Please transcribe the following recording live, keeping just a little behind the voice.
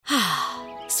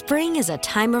Spring is a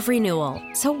time of renewal,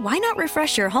 so why not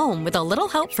refresh your home with a little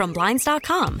help from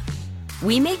Blinds.com?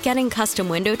 We make getting custom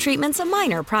window treatments a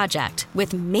minor project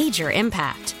with major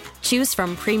impact. Choose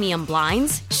from premium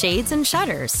blinds, shades, and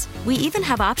shutters. We even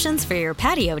have options for your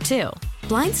patio, too.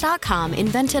 Blinds.com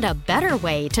invented a better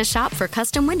way to shop for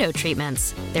custom window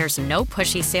treatments. There's no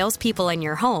pushy salespeople in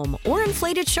your home or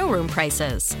inflated showroom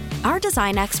prices. Our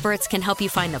design experts can help you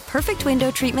find the perfect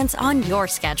window treatments on your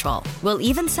schedule. We'll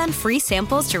even send free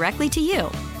samples directly to you.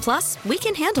 Plus, we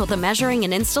can handle the measuring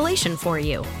and installation for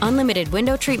you. Unlimited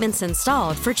window treatments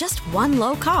installed for just one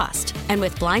low cost. And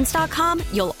with Blinds.com,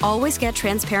 you'll always get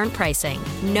transparent pricing.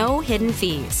 No hidden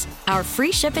fees. Our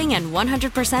free shipping and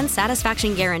 100%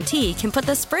 satisfaction guarantee can put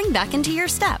the spring back into your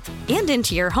step and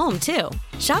into your home, too.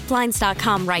 Shop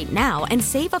Blinds.com right now and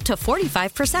save up to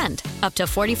 45%. Up to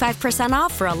 45%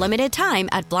 off for a limited time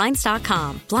at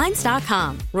Blinds.com.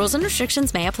 Blinds.com. Rules and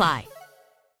restrictions may apply.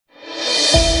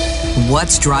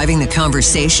 What's driving the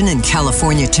conversation in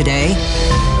California today?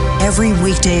 Every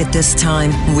weekday at this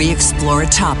time, we explore a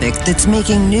topic that's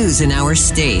making news in our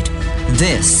state.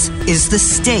 This is the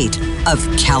State of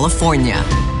California.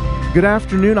 Good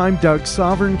afternoon. I'm Doug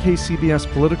Sovern,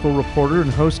 KCBS political reporter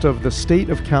and host of The State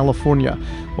of California.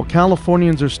 Well,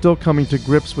 Californians are still coming to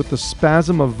grips with the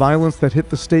spasm of violence that hit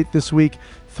the state this week.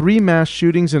 3 mass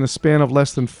shootings in a span of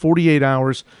less than 48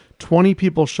 hours. 20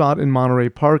 people shot in Monterey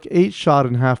Park, 8 shot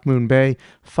in Half Moon Bay,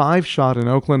 5 shot in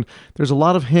Oakland. There's a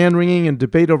lot of hand-wringing and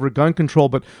debate over gun control,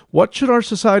 but what should our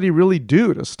society really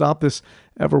do to stop this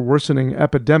ever-worsening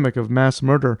epidemic of mass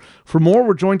murder? For more,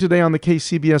 we're joined today on the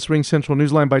KCBS Ring Central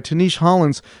Newsline by Tinisch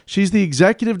Hollins. She's the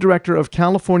executive director of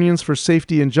Californians for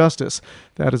Safety and Justice.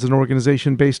 That is an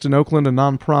organization based in Oakland, a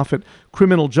nonprofit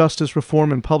criminal justice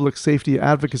reform and public safety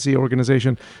advocacy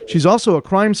organization. She's also a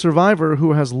crime survivor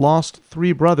who has lost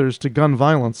 3 brothers to gun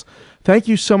violence. Thank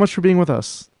you so much for being with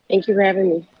us. Thank you for having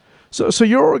me. So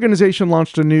your organization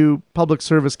launched a new public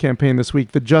service campaign this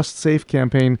week, the Just Safe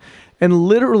campaign, and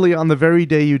literally on the very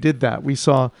day you did that, we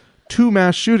saw 2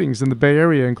 mass shootings in the Bay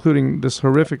Area, including this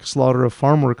horrific slaughter of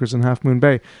farm workers in Half Moon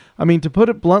Bay. I mean, to put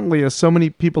it bluntly, as so many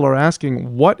people are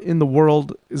asking, what in the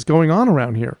world is going on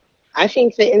around here? I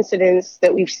think the incidents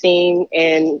that we've seen,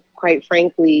 and quite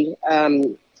frankly,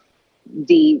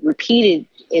 the repeated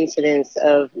incidents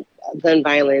of gun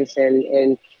violence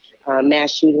and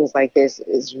mass shootings like this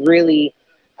is really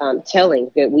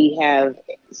telling that we have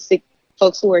sick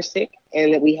folks who are sick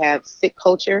and that we have sick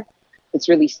culture. It's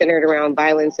really centered around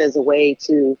violence as a way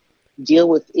to deal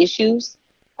with issues.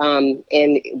 And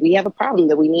we have a problem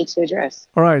that we need to address.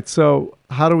 All right. So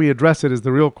how do we address it is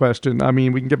the real question. I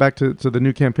mean, we can get back to the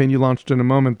new campaign you launched in a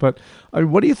moment. But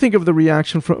what do you think of the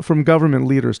reaction from government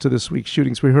leaders to this week's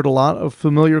shootings? We heard a lot of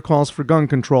familiar calls for gun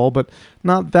control, but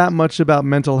not that much about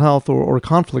mental health or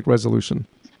conflict resolution.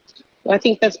 Well, I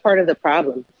think that's part of the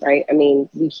problem, right? I mean,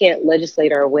 we can't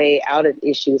legislate our way out of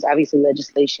issues. Obviously,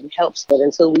 legislation helps, but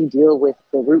until we deal with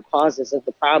the root causes of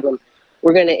the problem,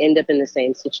 we're going to end up in the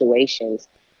same situations.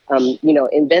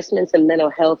 Investments in mental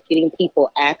health, getting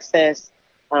people access,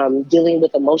 dealing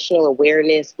with emotional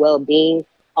awareness, well-being,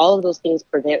 all of those things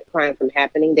prevent crime from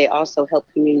happening. They also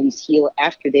help communities heal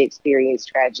after they experience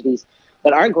tragedies.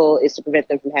 But our goal is to prevent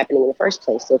them from happening in the first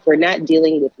place. So if we're not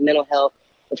dealing with mental health,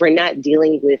 if we're not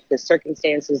dealing with the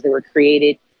circumstances that were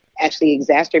created, actually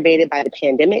exacerbated by the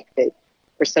pandemic that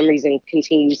for some reason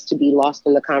continues to be lost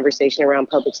in the conversation around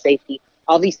public safety,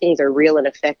 all these things are real and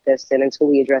affect us. And until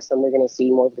we address them, we're going to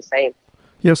see more of the same.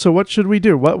 Yeah. So what should we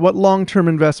do? What long-term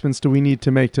investments do we need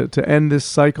to make to end this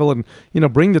cycle and,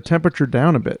 bring the temperature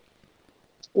down a bit?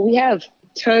 We have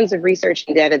tons of research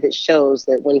and data that shows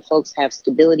that when folks have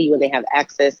stability, when they have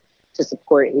access to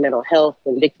support in mental health,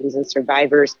 when victims and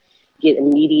survivors get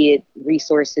immediate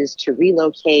resources to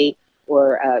relocate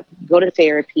or go to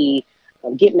therapy,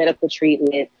 get medical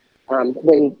treatment,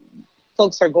 when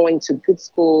folks are going to good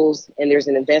schools and there's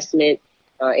an investment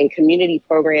in community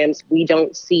programs, we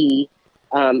don't see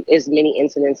as many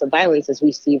incidents of violence as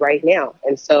we see right now.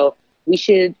 And so we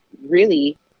should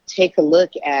really take a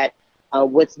look at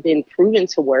what's been proven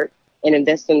to work and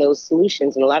invest in those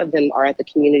solutions. And a lot of them are at the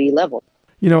community level.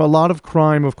 A lot of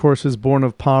crime, of course, is born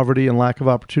of poverty and lack of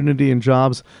opportunity and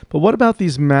jobs. But what about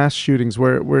these mass shootings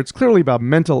where it's clearly about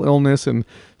mental illness and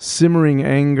simmering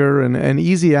anger and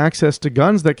easy access to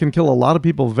guns that can kill a lot of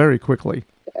people very quickly?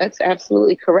 That's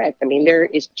absolutely correct. I mean, there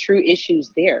is true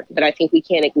issues there, but I think we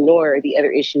can't ignore the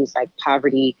other issues like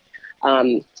poverty,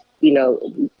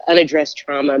 unaddressed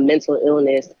trauma, mental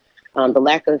illness, the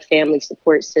lack of family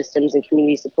support systems and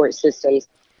community support systems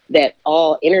that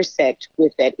all intersect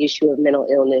with that issue of mental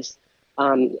illness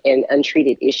and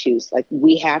untreated issues. Like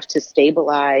we have to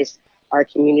stabilize our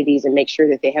communities and make sure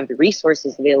that they have the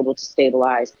resources available to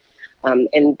stabilize.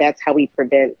 And that's how we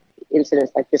prevent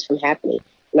incidents like this from happening.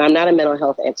 Now, I'm not a mental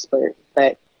health expert,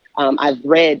 but I've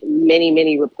read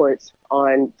many reports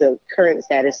on the current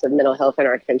status of mental health in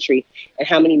our country and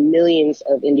how many millions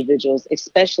of individuals,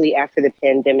 especially after the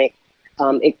pandemic,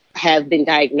 have been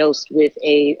diagnosed with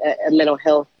a mental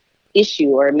health issue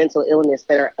or a mental illness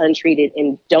that are untreated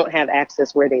and don't have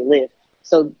access where they live.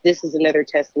 So this is another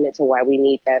testament to why we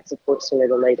need that support sooner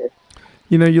than later.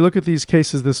 You know, you look at these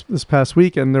cases this past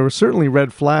week, and there were certainly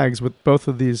red flags with both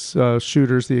of these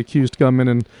shooters, the accused gunmen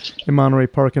in Monterey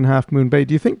Park and Half Moon Bay.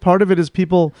 Do you think part of it is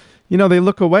people, you know, they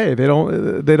look away, they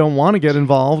don't want to get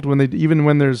involved even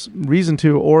when there's reason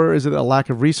to, or is it a lack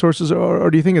of resources,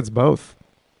 or do you think it's both?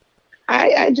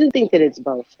 I do think that it's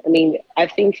both. I mean, I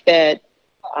think that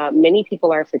many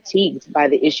people are fatigued by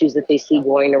the issues that they see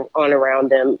going on around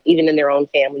them, even in their own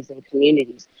families and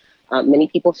communities. Many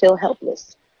people feel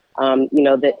helpless.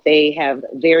 That they have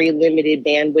very limited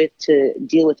bandwidth to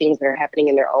deal with things that are happening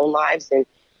in their own lives and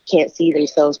can't see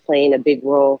themselves playing a big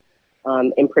role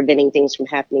in preventing things from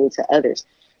happening to others.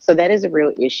 So that is a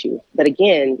real issue. But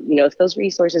again, if those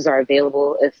resources are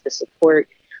available, if the support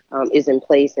is in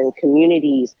place and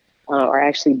communities are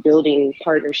actually building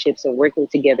partnerships and working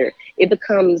together, it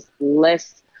becomes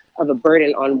less of a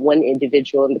burden on one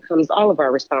individual and becomes all of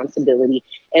our responsibility.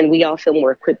 And we all feel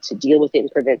more equipped to deal with it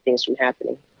and prevent things from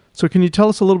happening. So can you tell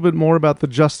us a little bit more about the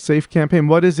Just Safe campaign?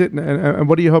 What is it and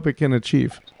what do you hope it can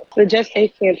achieve? The Just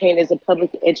Safe campaign is a public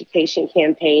education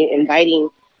campaign inviting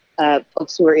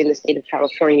folks who are in the state of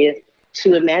California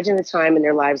to imagine a time in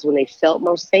their lives when they felt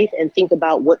most safe and think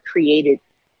about what created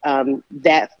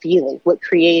that feeling, what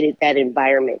created that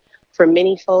environment. For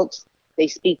many folks, they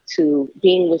speak to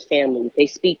being with family. They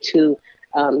speak to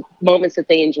moments that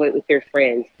they enjoyed with their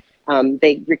friends.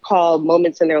 They recall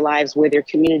moments in their lives where their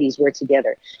communities were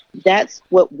together. That's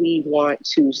what we want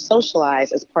to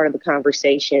socialize as part of the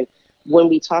conversation when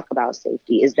we talk about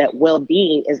safety, is that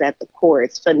well-being is at the core.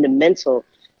 It's fundamental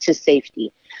to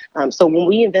safety. So when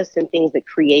we invest in things that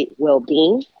create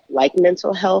well-being, like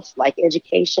mental health, like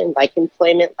education, like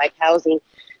employment, like housing,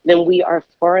 then we are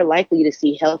far likely to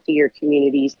see healthier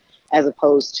communities as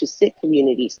opposed to sick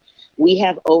communities. We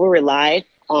have over-relied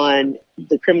on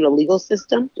the criminal legal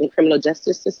system and criminal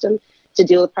justice system to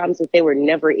deal with problems that they were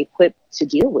never equipped to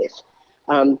deal with.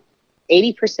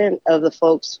 80% of the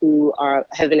folks who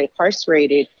have been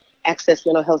incarcerated access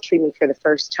mental health treatment for the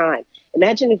first time.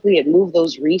 Imagine if we had moved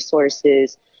those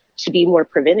resources to be more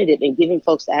preventative and giving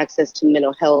folks access to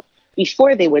mental health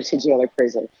before they went to jail or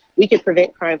prison. We could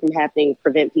prevent crime from happening,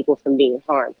 prevent people from being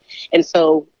harmed. And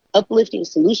so uplifting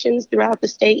solutions throughout the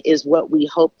state is what we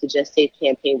hope the Just Safe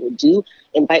campaign will do,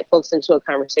 invite folks into a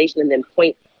conversation and then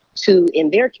point to,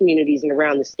 in their communities and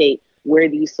around the state, where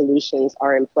these solutions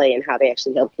are in play and how they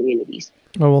actually help communities.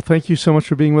 Oh, well, thank you so much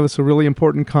for being with us. A really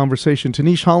important conversation.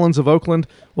 Tinisch Hollins of Oakland,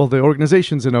 well, the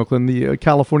organization's in Oakland, the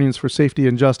Californians for Safety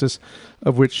and Justice,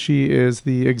 of which she is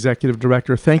the executive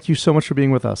director. Thank you so much for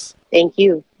being with us. Thank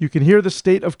you. You can hear The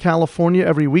State of California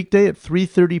every weekday at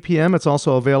 3:30 p.m. It's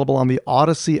also available on the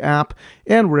Odyssey app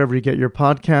and wherever you get your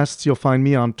podcasts. You'll find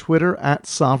me on Twitter at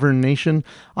Sovern Nation.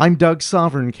 I'm Doug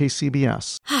Sovern,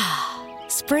 KCBS.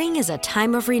 Spring is a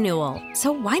time of renewal,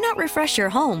 so why not refresh your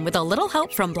home with a little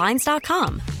help from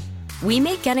Blinds.com? We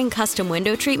make getting custom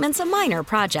window treatments a minor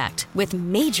project with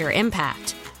major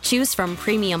impact. Choose from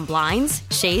premium blinds,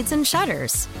 shades, and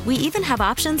shutters. We even have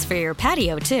options for your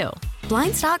patio, too.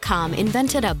 Blinds.com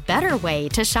invented a better way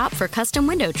to shop for custom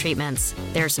window treatments.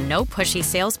 There's no pushy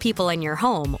salespeople in your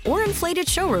home or inflated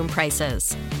showroom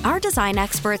prices. Our design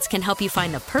experts can help you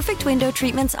find the perfect window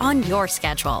treatments on your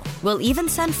schedule. We'll even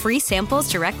send free samples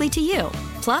directly to you.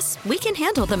 Plus, we can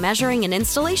handle the measuring and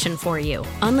installation for you.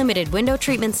 Unlimited window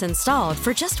treatments installed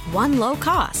for just one low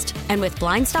cost. And with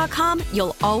Blinds.com,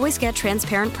 you'll always get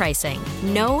transparent pricing.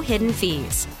 No hidden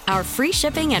fees. Our free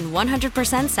shipping and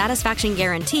 100% satisfaction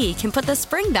guarantee can put the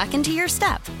spring back into your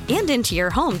step and into your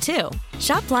home, too.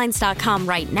 Shop Blinds.com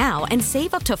right now and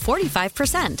save up to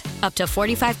 45%. Up to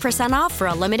 45% off for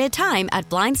a limited time at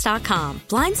Blinds.com.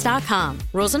 Blinds.com.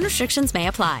 Rules and restrictions may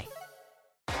apply.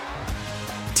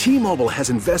 T-Mobile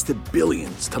has invested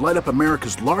billions to light up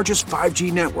America's largest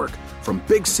 5G network, from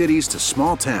big cities to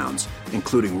small towns,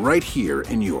 including right here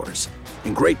in yours.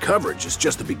 And great coverage is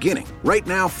just the beginning. Right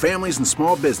now, families and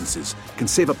small businesses can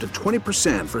save up to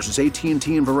 20% versus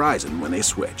AT&T and Verizon when they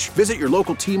switch. Visit your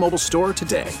local T-Mobile store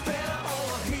today.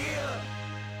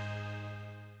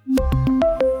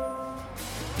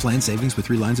 Plan savings with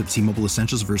 3 lines of T-Mobile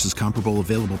Essentials versus comparable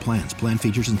available plans. Plan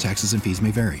features and taxes and fees may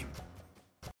vary.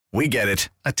 We get it.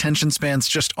 Attention spans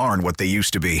just aren't what they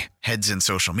used to be. Heads in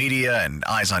social media and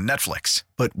eyes on Netflix.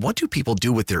 But what do people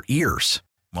do with their ears?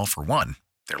 Well, for one,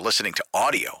 they're listening to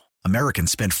audio.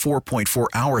 Americans spend 4.4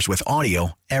 hours with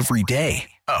audio every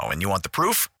day. Oh, and you want the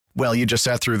proof? Well, you just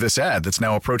sat through this ad that's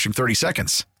now approaching 30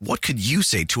 seconds. What could you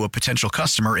say to a potential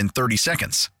customer in 30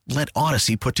 seconds? Let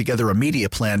Odyssey put together a media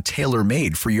plan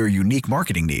tailor-made for your unique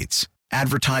marketing needs.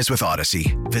 Advertise with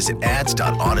Odyssey. Visit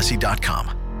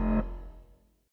ads.odyssey.com.